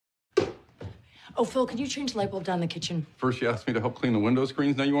Oh, Phil, could you change the light bulb down in the kitchen? First you asked me to help clean the window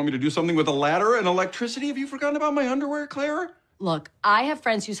screens, now you want me to do something with a ladder and electricity? Have you forgotten about my underwear, Claire? Look, I have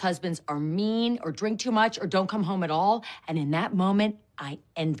friends whose husbands are mean or drink too much or don't come home at all, and in that moment, I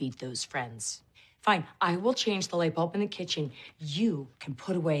envied those friends. Fine, I will change the light bulb in the kitchen. You can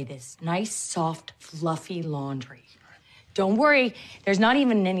put away this nice, soft, fluffy laundry. Don't worry, there's not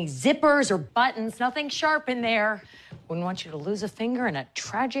even any zippers or buttons, nothing sharp in there. Wouldn't want you to lose a finger in a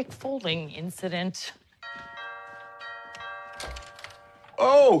tragic folding incident.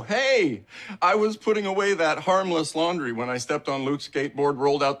 Oh, hey! I was putting away that harmless laundry when I stepped on Luke's skateboard,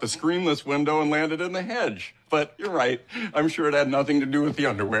 rolled out the screenless window, and landed in the hedge. But you're right. I'm sure it had nothing to do with the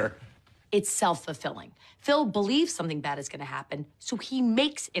underwear. It's self-fulfilling. Phil believes something bad is going to happen, so he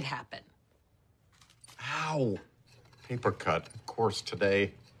makes it happen. Ow. Paper cut, of course,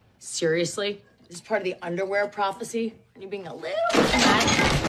 today. Seriously? This is part of the underwear prophecy? Are you being a little mad?